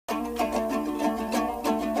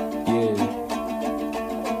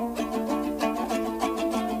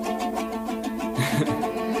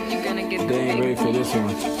this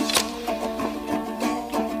one.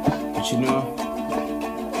 But you know,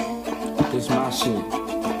 this my shit.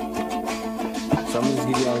 So I'm just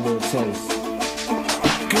give y'all a little taste.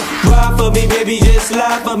 Ride for me, baby, just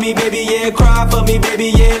lie for me, baby, yeah. Cry for me,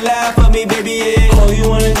 baby, yeah. Laugh for me, baby, yeah. Oh, you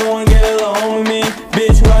wanna go and get along with me?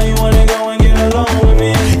 Bitch, why you wanna go and get along with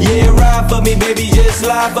me? Yeah, ride for me, baby, just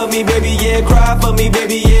lie for me, baby, yeah. Cry for me,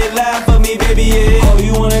 baby, yeah. Laugh for me, baby, yeah. Oh,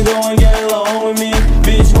 you wanna go and get along with me?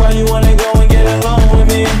 Bitch, why you wanna go and get along with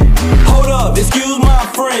me? Hold up, excuse my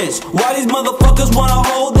French. Why these motherfuckers wanna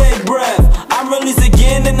hold their breath? I'm released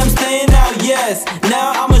again and I'm staying out, yes.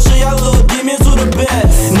 Now I'ma show y'all little demons who the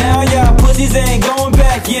best. Now y'all pussies ain't going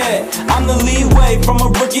back yet. I'm the leeway from a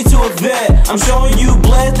rookie to a vet. I'm showing you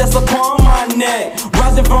blessed that's upon my neck.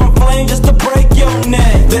 Rising from flame just to break your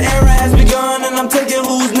neck. The era has begun and I'm taking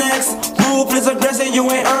who's next. Ruthless aggression, you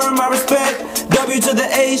ain't earned my respect. W to the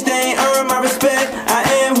H, they ain't earned my respect. I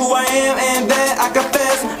am who I am and that I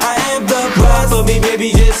confess. I am the best. Ride for me,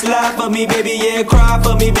 baby, just lie for me, baby, yeah. Cry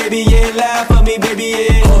for me, baby, yeah. Laugh for me, baby,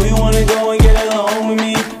 yeah. Oh, you wanna go and get along with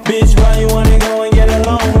me? Bitch, why you wanna go and get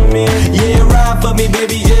along with me? Yeah, ride for me,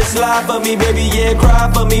 baby, just lie for me, baby, yeah. Cry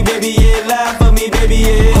for me, baby, yeah. Laugh for me, baby,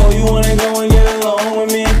 yeah. Oh, you wanna go and get along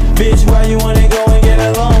with me? Bitch, why you wanna